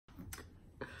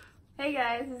Hey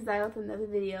guys, this is Zai with another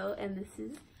video, and this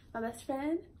is my best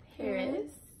friend,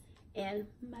 Paris, and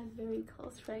my very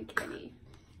close friend, Kenny.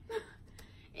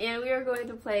 And we are going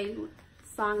to play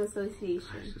Song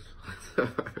Association.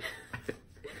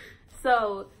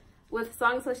 So, with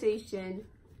Song Association,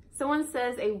 someone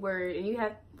says a word, and you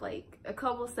have like a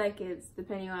couple seconds,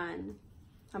 depending on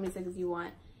how many seconds you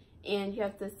want, and you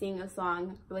have to sing a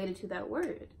song related to that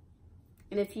word.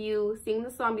 And if you sing the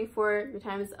song before your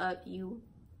time is up, you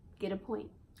get a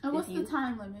point. And what's the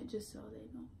time limit, just so they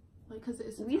know? Like, cause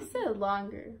it's we said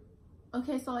longer.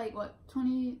 Okay, so like what,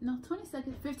 20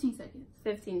 seconds, 15 seconds.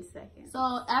 15 seconds.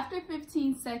 So after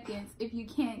 15 seconds, if you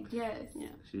can't guess. Yeah.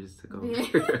 She just took over.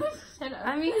 Shut up.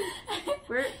 I mean,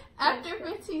 after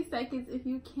 15 seconds, if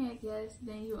you can't guess,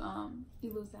 then you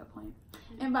lose that point.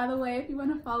 And by the way, if you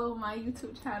want to follow my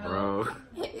YouTube channel,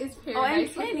 it's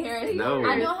Paradise with Paris. No.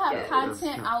 I don't have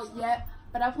content out yet,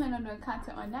 but I plan on doing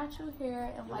content on natural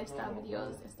hair and lifestyle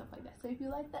videos and stuff like that. So if you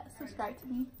like that, subscribe to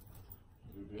me.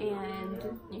 And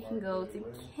you can go to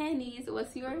Kenny's.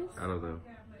 What's yours? I don't know.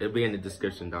 It'll be in the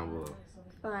description down below.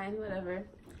 Fine, whatever.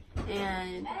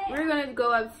 And we're gonna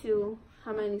go up to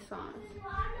how many songs?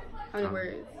 How many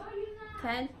words?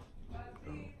 10?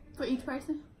 For each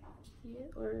person? Yeah,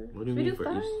 or what do you mean for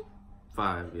 5? each?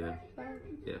 5, yeah. 5?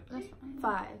 Yeah. That's fine.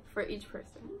 5 for each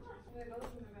person.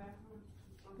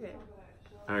 Okay.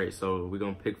 Alright, so we're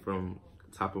gonna pick from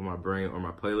top of my brain or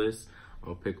my playlist. I'm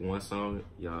gonna pick one song.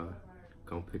 Y'all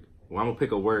gonna pick. Well, I'm gonna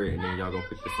pick a word and then y'all gonna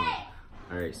pick the song.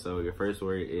 Alright, so your first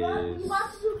word is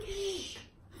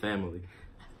family.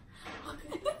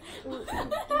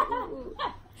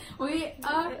 We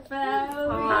are family.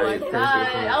 Oh my god!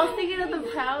 I was thinking of the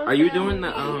power. Are you doing the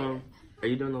Are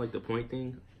you doing the, like the point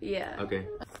thing? Yeah. Okay.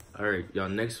 Alright, y'all.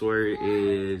 Next word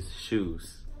is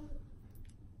shoes.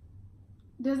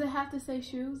 Does it have to say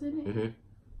shoes in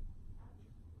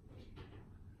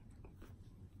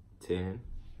it? 10,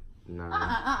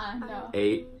 9, no.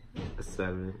 8,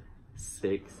 7,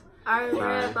 6. Our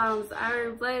red bottoms,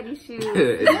 our bloody shoes.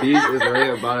 These is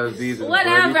red bottoms. These is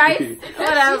whatever.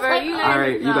 Whatever. You know. All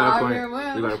right, you got a point.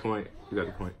 Well. You got a point. You got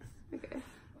a point. Okay.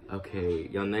 Okay.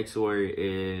 Your next word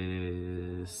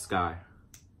is sky.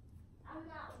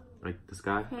 Like the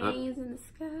sky. Planes in the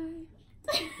sky.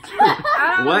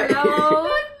 What? Know.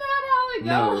 That's not how it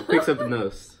No. goes. Pick something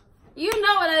else. You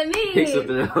know what I mean. Pick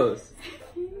something else.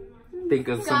 Think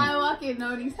of some. Skywalking,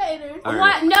 know these haters. All right.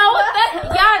 What? No,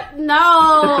 that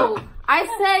no. I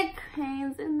said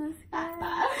cranes in the sky.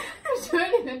 I'm sure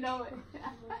you didn't know it.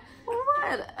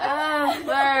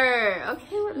 Whatever.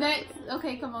 Okay. Next.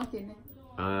 Okay, come on, Kenneth.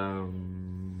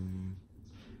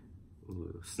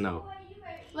 Snow.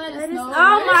 Let us know.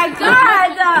 Oh my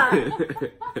god.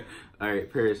 All right,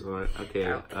 Paris one.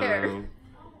 Okay.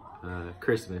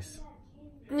 Christmas.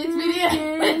 It's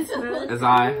beginning. As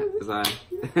I.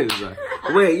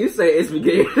 Wait, you say it's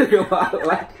beginning.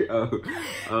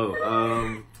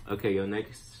 Okay, your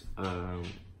next,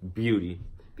 beauty.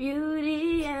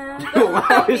 Beauty and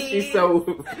Why is she so?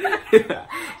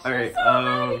 All right,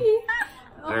 all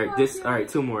right,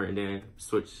 2 more and then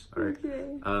switch. All right, okay.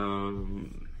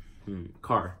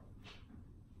 Car.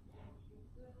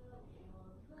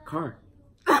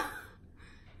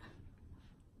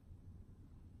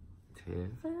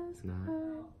 10,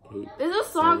 9, 8. There's a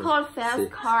song 7, called Fast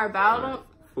 6, Car, but I 5,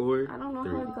 4, don't know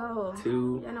 3, how it goes.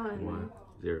 2, I know what I mean. 1,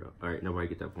 0. All right, nobody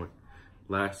get that point.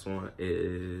 Last one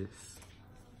is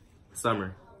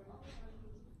summer.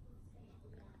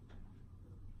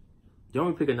 Y'all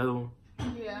want me to pick another one?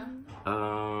 Yeah.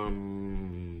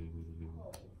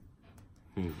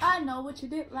 I know what you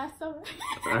did last summer.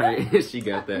 All right, she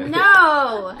got that.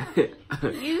 No.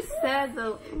 You said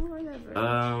the whatever.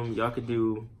 Y'all could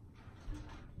do.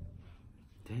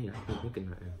 Dang, I can't think of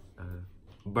nothing.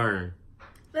 Burn.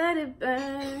 Let it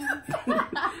burn.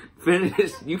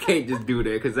 Finish. You can't just do that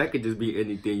because that could just be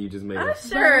anything you just made up.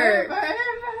 Sure.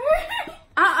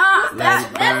 That's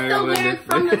the lyric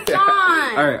from the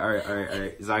song. All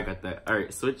right. So I got that. All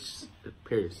right, switch.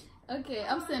 Paris. Okay,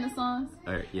 I'm singing the songs.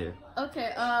 All right, yeah.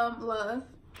 Okay, love.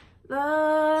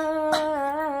 Love.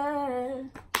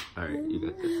 All right, you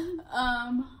got this.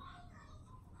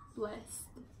 Blessed.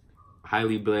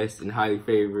 Highly blessed and highly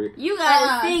favored. You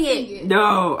gotta sing it.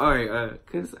 No, all right,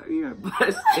 cause you're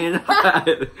blessed and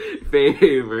highly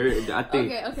favored. I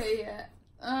think. Okay, yeah.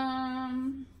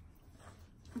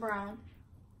 Brown.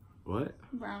 What?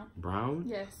 Brown. Brown?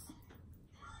 Yes.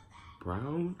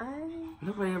 Brown?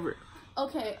 Nobody ever.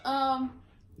 Okay,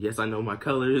 Yes, I know my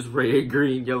colors: red,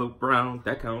 green, yellow, brown.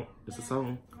 That count. It's a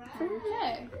song.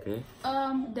 Okay. Okay.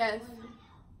 Death.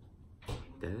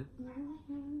 Death?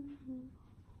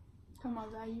 Come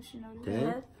on, guy, you should know this.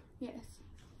 Death? Yes.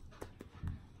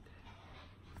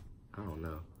 I don't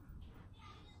know.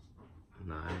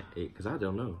 Nah, because I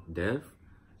don't know. Dev?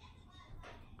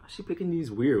 She picking these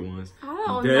weird ones. I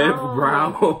don't Dev know.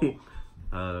 Brown.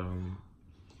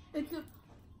 It could.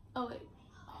 Oh wait.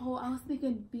 Oh, I was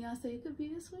thinking Beyonce. It could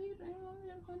be this way,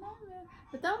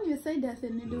 but that don't even say death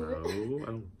in it, do it? No, I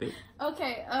don't think.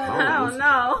 Okay. I don't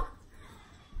know.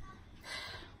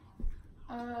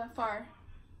 Far.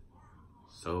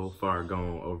 So Far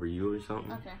Gone Over You or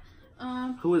something. Okay.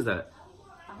 Who is that?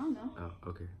 I don't know. Oh,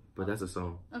 okay. But that's a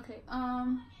song. Okay.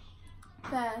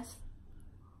 Fast.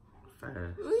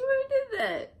 Fast. We already did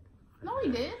that. No, we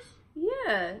did.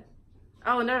 Yeah.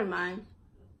 Oh, never mind.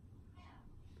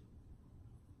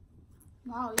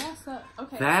 Wow, yeah, suck.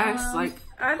 Okay. Fast, like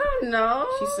I don't know.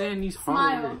 she's saying these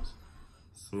hard Smile. words.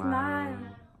 Smile.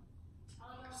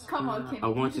 Come on, Kenneth. I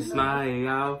want you to smile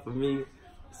out for me,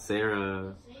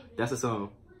 Sarah. That's a song.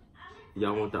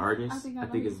 Y'all want the artist? I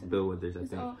think it's Bill Withers. I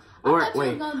think. Or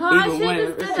wait, even when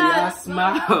I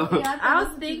smile. Yeah, I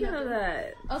was thinking of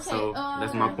that. Okay. So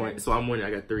that's my point. So I'm winning. I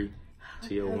got 3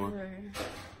 to your 1.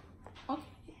 Okay.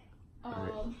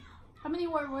 How many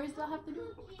more words do I have to do?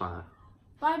 5.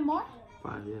 5 more?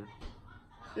 5, yeah.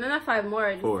 No, not 5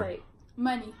 more. Just 4. like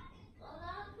Money.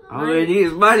 All it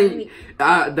is money.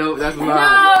 No, that's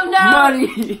mine. No.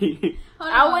 Money.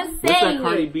 I was What's saying that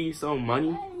Cardi it. B song?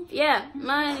 Money. Yeah,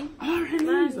 money. All it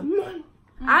is money.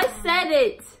 I said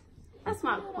it. That's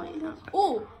my point.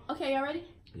 Ooh. Okay, y'all ready?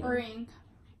 Yeah. Ring.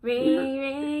 Ring,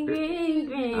 ring, ring,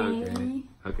 ring.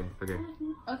 Okay. Okay.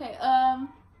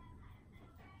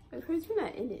 Wait, Chris, you're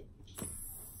not in it.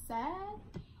 Sad.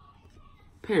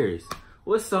 Paris.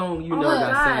 What song you Oh know my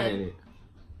got God. sad in it?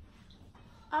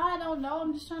 I don't know.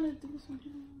 I'm just trying to do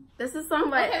something. This is song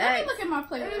by Okay, let me X look at my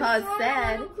playlist. called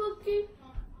Sad.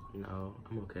 No,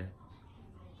 I'm okay.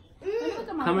 Let me look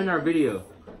at my Come in our playlist. video.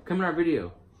 Come in our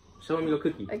video. Show me your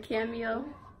cookie. A cameo.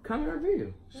 Come in our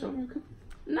video. Show me your cookie.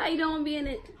 No, you don't want to be in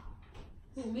it.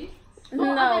 Who, me?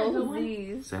 No, I gotta go one.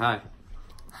 please. Say hi. I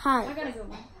Hi. gotta go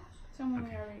one. Tell me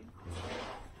when you're ready.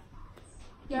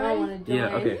 I Y'all want ready? to join.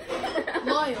 Yeah, okay.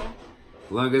 Loyal.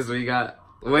 Longest we got.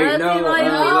 Wait, Let's no. be loyal, be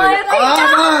loyal. loyal.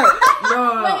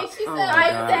 No. Wait, she Oh said my I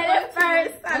God. said it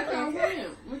first.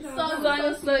 Song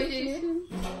Association.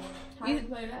 How do you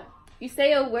play that? You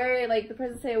say a word, like the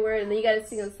person say a word, and then you gotta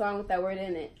sing a song with that word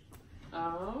in it.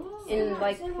 Oh. In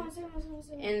like in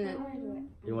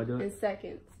You want to do it?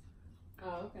 seconds.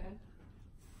 Oh, okay.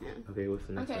 Okay, what's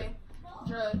the next Okay.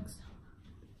 Drugs.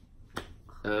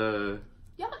 one?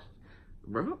 Yeah.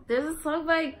 Bro? There's a song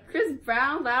by Chris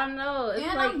Brown, but I don't know. It's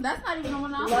And like that's not even the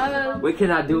one I was love. talking about. What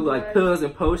can I do? Like pills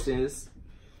and potions.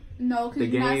 No, because The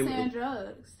you're not game- saying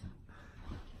drugs.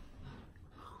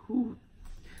 Who?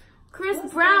 Chris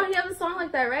Brown, he has a song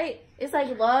like that, right? It's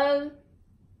like love,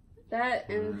 that,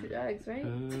 and drugs, right?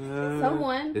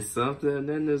 Someone. It's something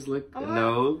in this liquor.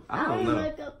 No, I don't know.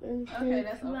 Okay,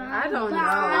 that's okay. I don't know.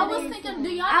 I was thinking, do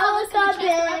y'all know listen to Chance the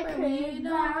Rapper? We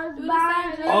don't do the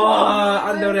same Oh, I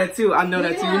know that too. I know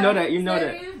that too. You know that. You know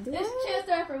that. It's Chance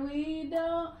the Rapper. We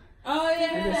don't. Oh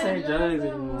yeah. We don't say drugs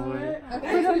anymore.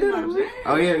 Okay. We don't do that.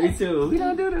 Oh yeah, me too. We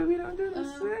don't do that. We don't do that.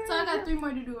 So I got 3 more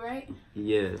to do, right?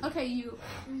 Yeah. Okay, you.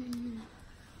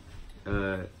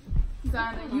 You?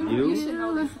 You should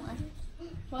know this one.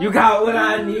 You got what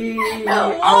I need.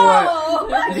 No.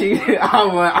 I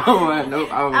want. Nope.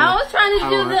 I was trying to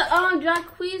do the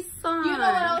Jacquees song. You know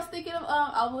what I was thinking of?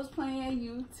 I was playing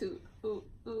YouTube. Ooh,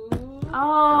 ooh.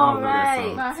 Oh, know that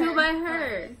right. song. Two by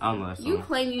her. I don't know that song. You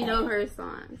claim you know her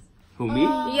songs. Who, me?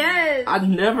 Yes. I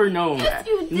never know. Yes,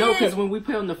 you did. No, because when we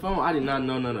play on the phone, I did not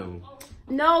know none of them.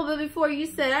 No, but before you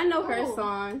said I know her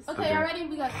songs. Okay, already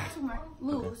we got 2 more.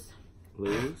 Lose.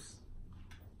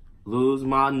 Lose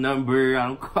my number.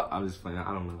 I'm just playing.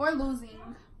 I don't know. Or losing.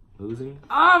 Losing?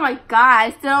 Oh my god,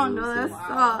 I still don't know that Losing.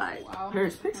 song. Wow.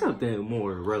 Paris, pick something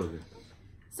more relevant.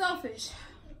 Selfish.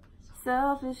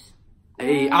 Selfish.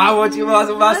 Hey, I want you all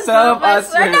to myself. I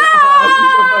swear. No!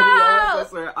 I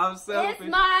swear. I'm selfish.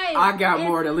 It's mine. I got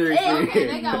more than lyrics. Okay,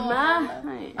 they got one.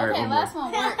 Mine. All right, Okay, one last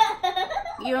one. Work.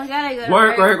 You don't gotta go to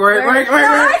Work. Paris,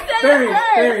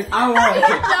 I want it.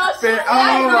 Paris,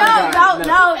 oh my God.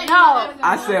 No.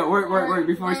 I said work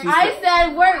before she I said.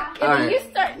 said work. If All right. you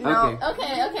start, no.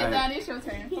 Okay. Okay, All now right. it's your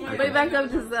turn. Okay. Put it back up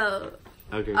to Zoe.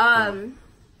 Okay.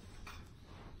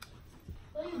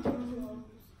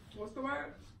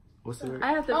 What's the word?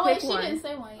 I have to Oh wait, pick she one. didn't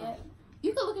say one yet.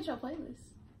 You can look at your playlist.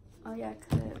 Oh yeah, I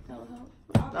could. That will help.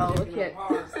 Oh, okay.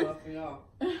 Mom,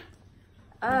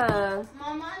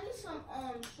 I need some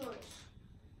shorts.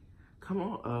 Come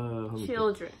on.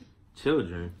 Children.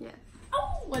 Children. Yes.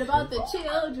 Oh, what about the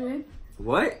children?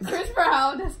 What? Chris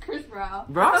Brown. That's Chris Brown.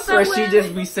 Bro, I swear she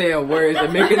just be saying words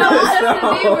and making up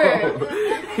stuff.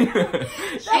 She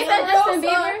said Justin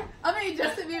Bieber? I mean,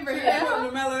 Justin Bieber,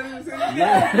 yeah.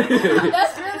 Yeah.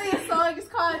 That's really a song. It's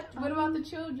called What About the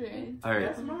Children?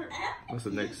 Alright. What's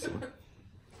the next one?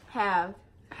 Have.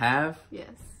 Have? Yes.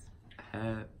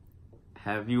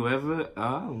 Have you ever?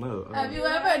 I don't know. Have you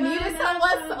ever needed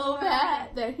someone so bad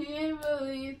that he ain't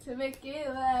believe to make it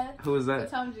last? Who is that?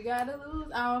 Sometimes you gotta lose.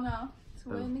 I don't know. To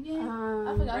win the game.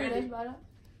 I forgot who that's about.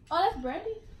 Oh, that's Brandy?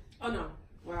 Oh, no.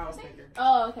 Well, I was thinking.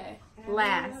 Oh, okay.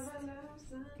 Last.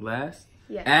 Last?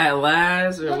 Yes. At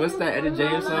last? Or what's that Eddie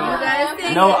James song?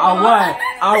 guys No, I won.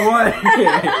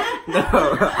 No,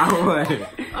 I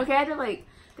won. Okay, I did like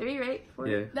 3, right? 4.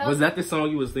 Yeah. Was that the song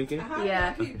you was thinking? How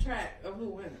Yeah. do you keep track of who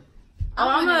wins?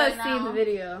 I'm gonna right see now. the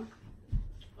video.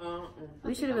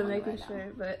 We should have been making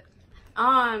sure, but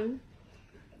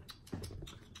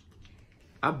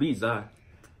I beat Zai.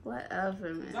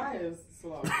 whatever, man. Zai is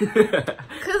slow.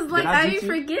 Cause like I I beat be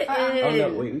you? forgetting. Oh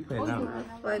no, wait, we playing now.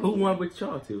 Funny. Who won with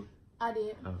y'all two? I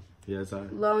did. Oh, yeah, Zai.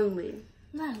 Lonely.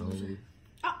 Only.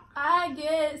 I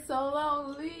get so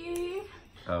lonely.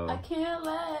 I Oh, can't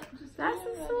let. That's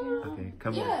a song. okay,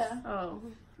 come Yeah. Oh,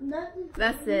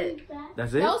 that's it. on.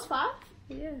 That's it? That was 5?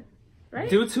 Yeah. Right.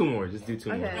 Do 2 more. Just do 2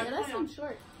 more. Okay. Yeah, that seems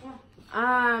short.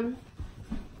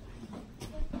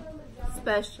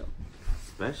 Special.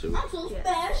 Special. I'm so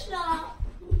special.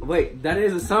 Wait, that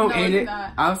is a song, No, ain't it's it?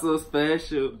 not. I'm so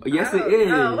special. Yes, it Oh,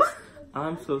 is. oh.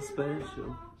 I'm so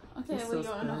special. Okay, You're well, you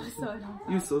so don't know. special.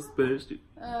 So, You so special.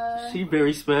 uh, She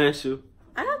very special.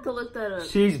 I have to look that up.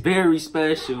 She's very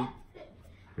special.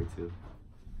 Her too.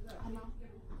 I know.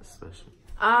 Special.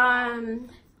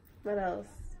 What else?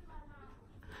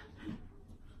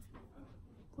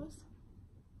 What's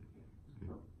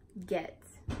Get.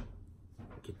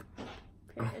 Get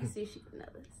Let's see if she can know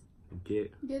this.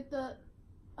 Get the.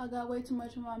 I got way too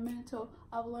much in my mental.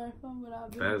 I've learned from what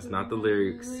I've been That's through. not the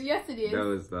lyrics. Yes, it is. That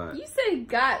was not. You said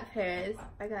got, Paris.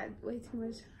 I got way too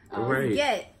much. Right.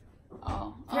 Get.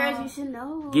 Oh. Paris, you should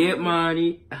know. Get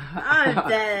money. I'm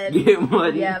dead. Get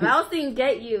money. Yeah, but I was thinking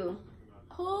get you.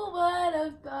 Who would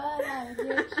have thought I'd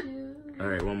get you? All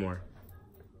right, one more.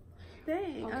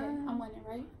 Dang. Okay, I'm winning,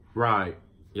 right? Ride.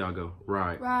 Y'all go.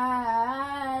 Ride.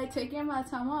 Right, taking my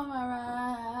time on my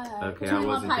ride. Okay, I 21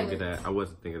 wasn't thinking Pilots. that. I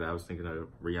wasn't thinking that. I was thinking of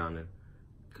Rihanna.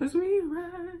 Cause we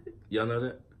ride. Y'all know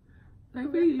that?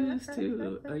 Like we used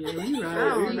to. Oh yeah, we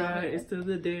ride. It's till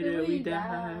the day that we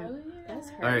die. That's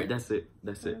her. All right, that's it.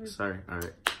 That's it. Sorry. All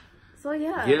right. So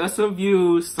yeah. Get us some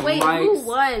views, some Wait, likes. who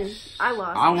won? I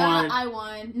lost. I won. I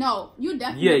won. No, you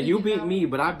definitely. Yeah, you didn't beat know. me,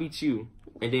 but I beat you,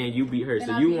 and then you beat her. And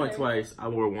So I you beat won her. twice. I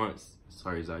won once.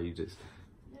 Sorry, Zai. You just.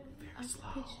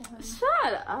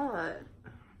 Shut up.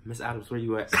 Miss Adams, where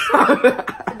you at?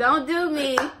 Don't do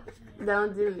me.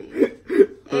 Don't do me.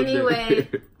 Anyway,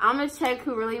 I'm gonna check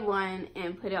who really won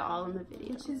and put it all in the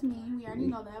video. Which is me. We already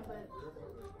know that, but.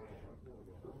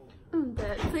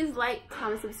 Please like,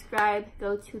 comment, subscribe,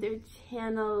 go to their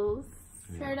channels.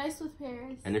 Paradise with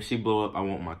Paris. And if she blow up, I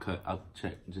want my cut. I'll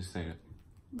check. Just saying.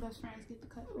 Best friends get the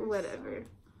cut. Whatever.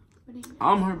 What do you mean?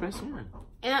 I'm her best friend.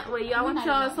 And wait, y'all want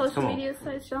y'all social Come on. media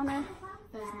sites on there?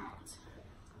 That's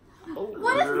not.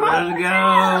 What is wrong? Let's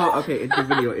go. Okay, end the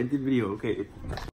video. End the video. Okay.